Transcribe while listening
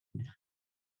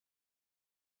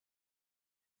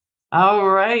All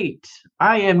right.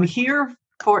 I am here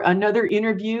for another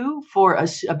interview for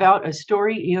us about a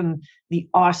story in the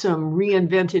awesome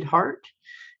Reinvented Heart.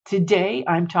 Today,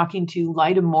 I'm talking to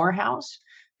Lyda Morehouse,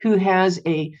 who has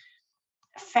a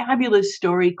fabulous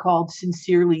story called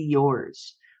Sincerely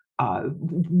Yours.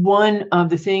 One of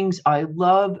the things I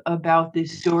love about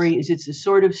this story is it's the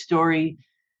sort of story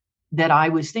that I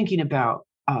was thinking about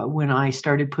when I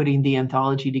started putting the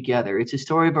anthology together. It's a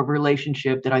story of a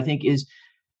relationship that I think is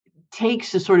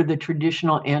takes the sort of the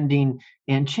traditional ending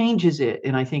and changes it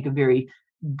in, I think, a very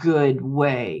good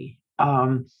way.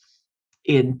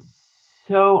 And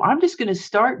so I'm just going to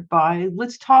start by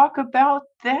let's talk about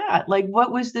that. Like,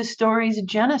 what was the story's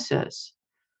genesis?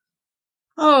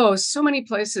 Oh, so many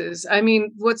places. I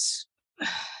mean, what's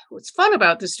fun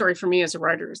about this story for me as a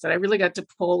writer is that I really got to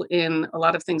pull in a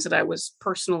lot of things that I was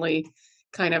personally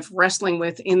kind of wrestling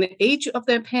with in the age of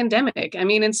the pandemic. I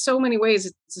mean, in so many ways,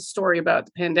 it's a story about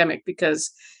the pandemic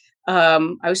because I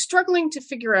was struggling to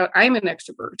figure out. I'm an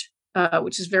extrovert,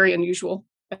 which is very unusual,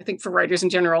 I think, for writers in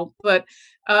general.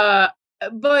 Uh,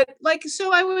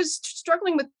 so I was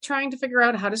struggling with trying to figure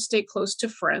out how to stay close to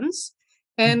friends.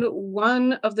 And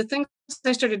one of the things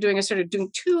I started doing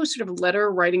two sort of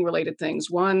letter writing related things.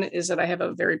 One is that I have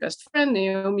a very best friend,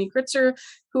 Naomi Gritzer,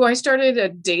 who I started a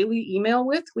daily email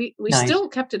with. We Nice. still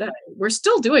kept it up. We're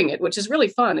still doing it, which is really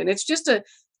fun. And it's just a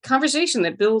conversation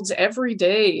that builds every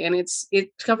day, and it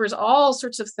covers all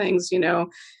sorts of things,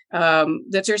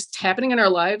 that's just happening in our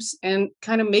lives and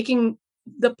kind of making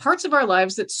the parts of our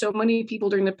lives that so many people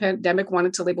during the pandemic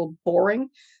wanted to label boring,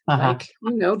 Uh-huh.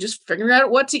 like, just figuring out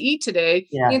what to eat today,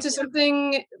 Yeah. into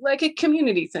something like a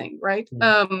community thing, right?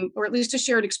 Or at least a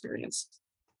shared experience.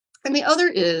 And the other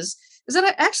is that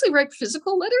I actually write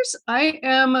physical letters. I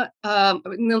am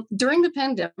during the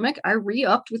pandemic, I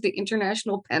re-upped with the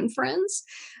International Pen Friends,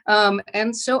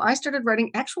 and so I started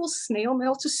writing actual snail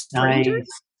mail to strangers.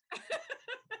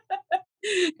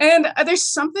 Nice. And there's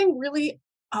something really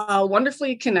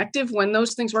wonderfully connective when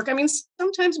those things work. I mean,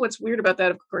 sometimes what's weird about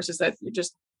that, of course, is that you're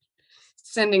just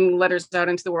sending letters out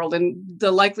into the world, and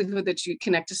the likelihood that you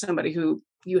connect to somebody who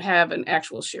you have an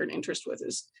actual shared interest with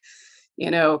is,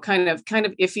 kind of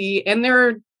iffy. And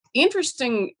they're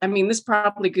interesting. I mean, this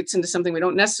probably gets into something we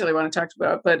don't necessarily want to talk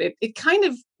about, but it kind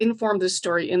of informed this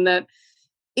story in that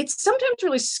it's sometimes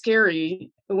really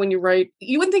scary when you write.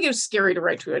 You wouldn't think it was scary to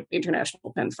write to an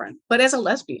international pen friend, but as a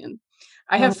lesbian,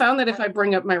 I have Oh, found that if I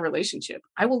bring up my relationship,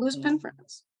 I will lose pen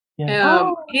friends. yeah.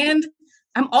 Oh, And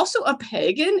I'm also a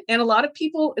pagan, and a lot of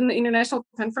people in the international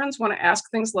pen friends want to ask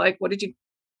things like, "What did you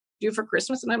do for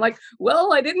Christmas?" And I'm like,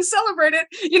 "Well, I didn't celebrate it."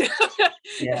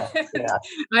 yeah. Yeah.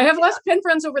 I have lost pen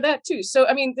friends over that too. So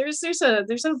I mean, there's a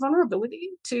vulnerability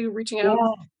to reaching out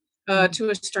Yeah. to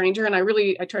a stranger, and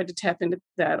I tried to tap into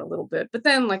that a little bit. But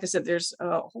then, like I said, there's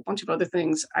a whole bunch of other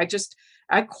things.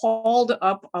 I called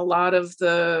up a lot of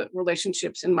the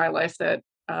relationships in my life that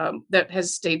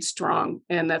has stayed strong,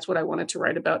 and that's what I wanted to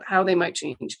write about, how they might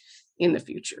change in the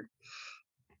future.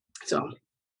 So, do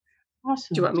you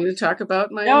Awesome. want me to talk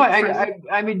about No, my friend?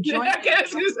 I'm enjoying Okay, I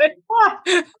was it. Ah,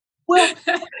 gonna well,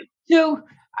 say. so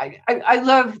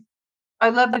I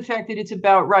love the fact that it's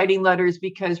about writing letters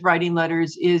because writing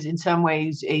letters is in some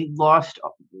ways a lost,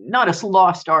 not a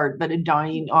lost art, but a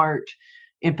dying art,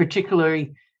 in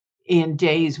particularly in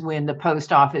days when the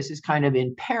post office is kind of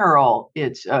in peril.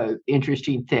 It's an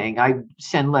interesting thing. I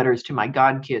send letters to my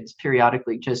godkids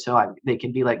periodically just so they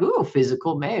can be like, ooh,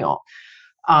 physical mail.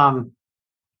 Um,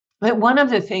 but one of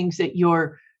the things that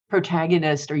your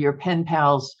protagonist or your pen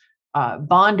pals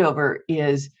bond over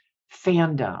is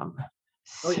fandom.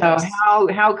 Oh So yes.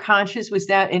 how conscious was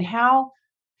that, and how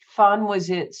fun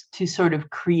was it to sort of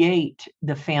create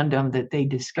the fandom that they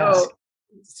discuss? Oh,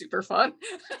 super fun.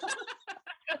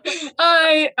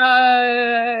 I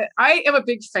am a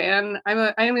big fan.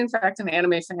 I am in fact an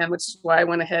anime fan, which is why I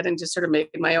went ahead and just sort of made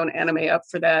my own anime up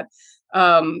for that.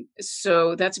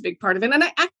 So that's a big part of it. And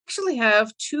I actually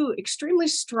have two extremely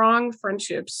strong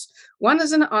friendships. One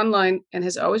is an online and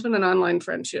has always been an online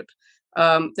friendship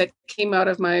that came out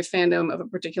of my fandom of a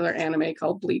particular anime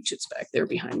called Bleach. It's back there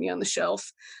behind me on the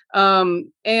shelf.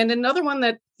 And another one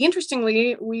that,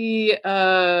 interestingly, we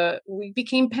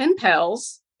became pen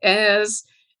pals as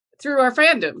through our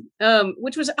fandom,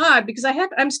 which was odd because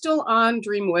I'm still on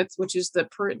Dreamwidth, which is the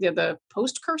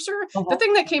post cursor, the Uh-huh.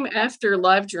 thing that came after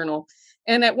LiveJournal.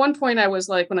 And at one point, I was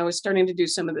like, when I was starting to do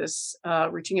some of this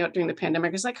reaching out during the pandemic,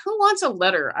 I was like, "Who wants a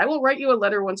letter? I will write you a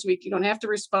letter once a week. You don't have to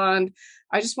respond.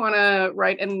 I just want to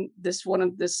write." And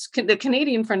the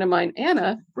Canadian friend of mine,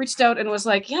 Anna, reached out and was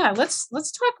like, "Yeah, let's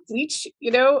talk Bleach,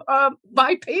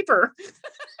 by paper."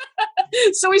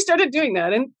 So we started doing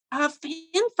that. And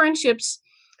fan friendships,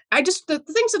 the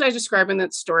things that I describe in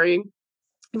that story,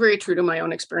 very true to my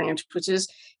own experience, which is,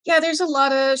 yeah, there's a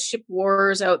lot of ship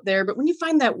wars out there, but when you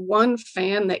find that one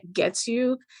fan that gets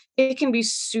you, it can be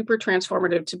super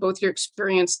transformative to both your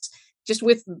experience just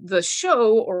with the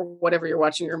show or whatever you're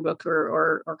watching, your book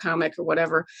or comic or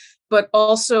whatever, but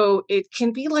also it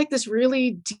can be like this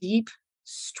really deep,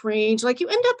 strange, like you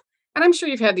end up, and I'm sure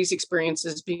you've had these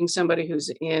experiences being somebody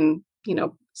who's in,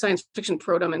 science fiction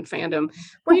prodom and fandom,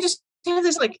 where you just have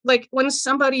this like when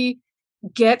somebody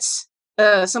gets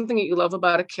something that you love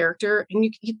about a character,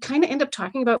 and you kind of end up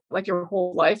talking about like your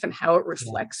whole life and how it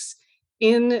reflects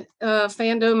in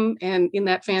fandom and in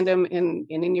that fandom and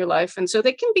in your life. And so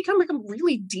they can become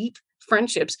really deep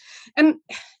friendships. And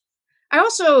I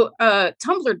also,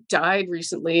 Tumblr died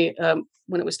recently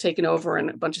when it was taken over and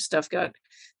a bunch of stuff got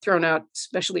thrown out,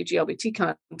 especially GLBT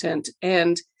content.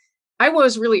 And I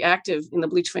was really active in the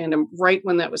Bleach fandom right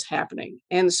when that was happening.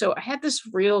 And so I had this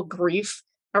real grief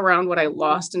around what I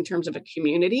lost in terms of a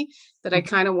community that I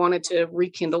kind of wanted to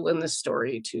rekindle in this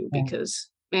story too, because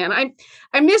man,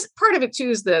 I miss part of it too,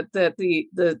 is that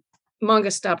the manga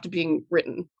stopped being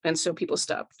written. And so people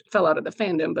fell out of the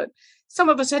fandom, but some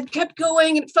of us had kept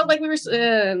going and it felt like we were,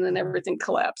 and then everything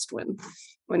collapsed when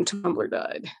Tumblr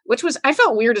died, which was, I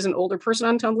felt weird as an older person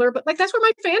on Tumblr, but like, that's where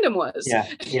my fandom was.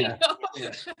 Yeah.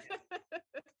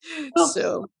 Well,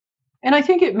 so. And I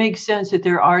think it makes sense that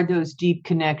there are those deep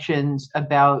connections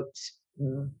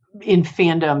in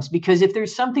fandoms, because if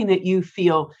there's something that you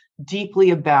feel deeply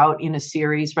about in a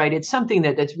series, right, it's something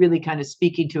that's really kind of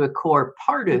speaking to a core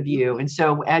part of you. And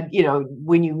so,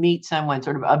 when you meet someone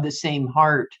sort of the same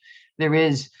heart, there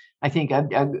is, I think,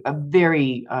 a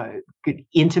very good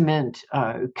intimate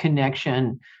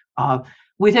connection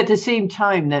with, at the same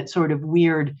time, that sort of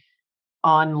weird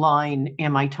online,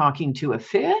 am I talking to a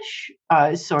fish?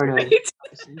 Sort of.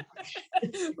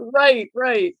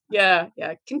 Right. Yeah.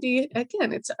 It can be,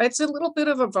 again, it's a little bit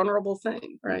of a vulnerable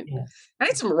thing, right? Yeah. I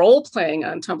had some role playing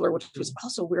on Tumblr, which was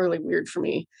also really weird for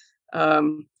me.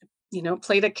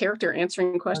 Played a character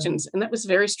answering questions, and that was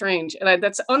very strange. And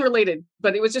that's unrelated,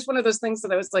 but it was just one of those things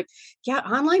that I was like, yeah,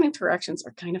 online interactions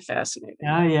are kind of fascinating.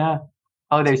 Yeah.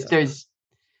 Oh, there's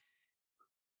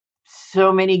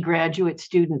so many graduate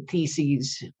student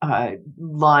theses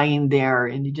lying there,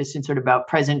 and just in sort of about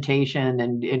presentation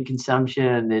and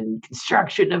consumption and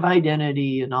construction of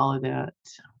identity and all of that.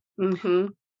 So.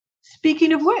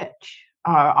 Speaking of which,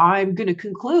 I'm going to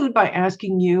conclude by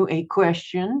asking you a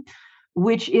question,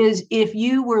 which is, if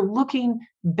you were looking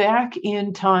back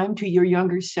in time to your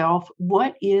younger self,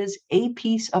 what is a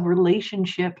piece of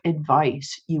relationship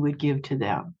advice you would give to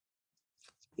them?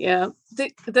 Yeah,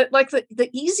 the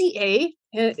easy A,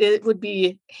 it would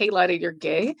be, hey, Lyda, you're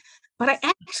gay. But I'm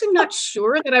actually not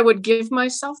sure that I would give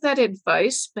myself that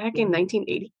advice back in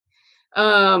 1980.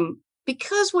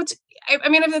 Because I've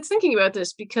been thinking about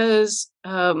this because,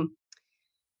 I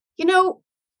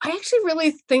actually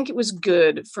really think it was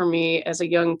good for me as a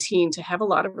young teen to have a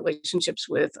lot of relationships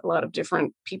with a lot of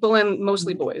different people, and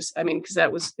mostly boys. I mean, because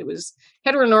it was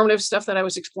heteronormative stuff that I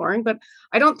was exploring, but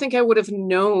I don't think I would have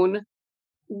known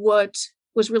what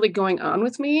was really going on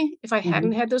with me if I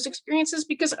hadn't had those experiences,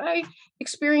 because I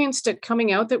experienced it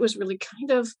coming out that was really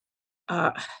kind of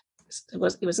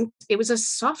it was a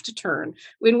soft turn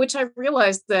in which I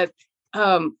realized that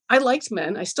I liked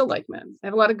men. I still like men. I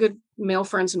have a lot of good male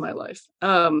friends in my life.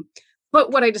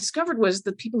 But what I discovered was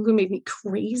the people who made me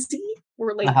crazy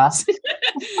were ladies. And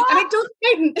I don't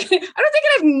think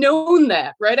I'd have known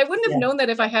that, right? I wouldn't have known that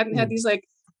if I hadn't had these like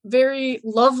very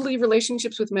lovely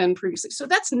relationships with men previously. So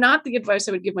that's not the advice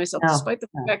I would give myself, despite the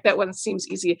fact that one seems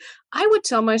easy. I would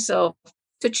tell myself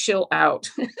to chill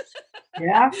out.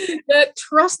 That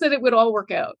trust that it would all work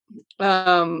out.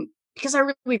 Because I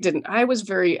really didn't. I was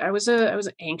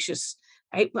anxious.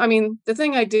 I mean, the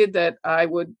thing I did that I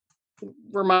would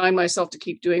remind myself to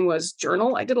keep doing was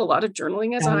journal. I did a lot of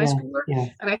journaling as a high schooler.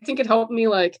 And I think it helped me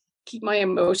like keep my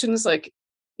emotions like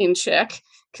in check.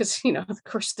 Because, of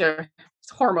course, they're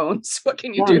hormones. What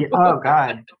can you do? Oh,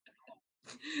 God.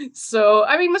 So,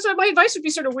 I mean, my advice would be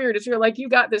sort of weird. If you're like, you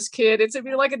got this, kid. It'd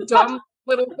be like a dumb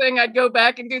little thing I'd go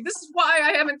back and do. This is why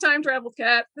I haven't time traveled,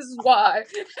 Kat. This is why.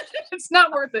 It's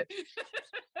not worth it.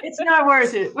 It's not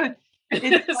worth it. But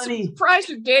it's funny. Surprise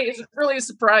you're gay isn't really a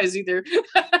surprise either.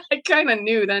 I kind of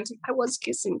knew then. I was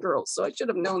kissing girls, so I should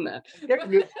have known that.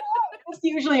 It's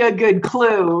usually a good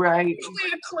clue, right?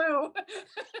 Usually a clue.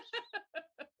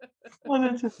 Well,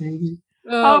 that's amazing.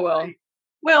 Oh, well.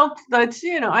 Well, that's,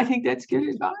 I think that's good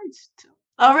advice.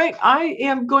 All right. I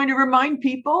am going to remind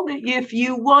people that if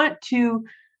you want to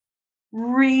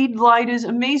read Lyda's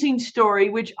amazing story,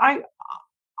 which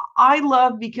I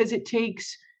love because it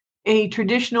takes a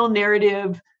traditional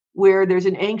narrative where there's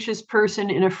an anxious person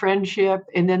in a friendship,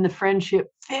 and then the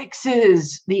friendship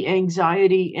fixes the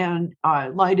anxiety, and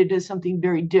Lyda does something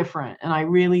very different. And I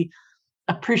really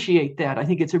appreciate that. I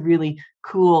think it's a really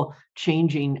cool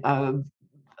changing of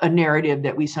a narrative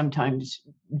that we sometimes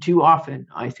too often,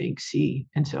 I think, see.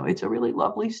 And so it's a really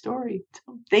lovely story.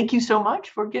 So thank you so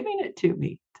much for giving it to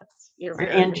me. You're Or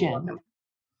very, and very Jen. welcome.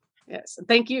 Yes.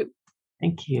 Thank you.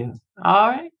 Thank you. All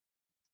right.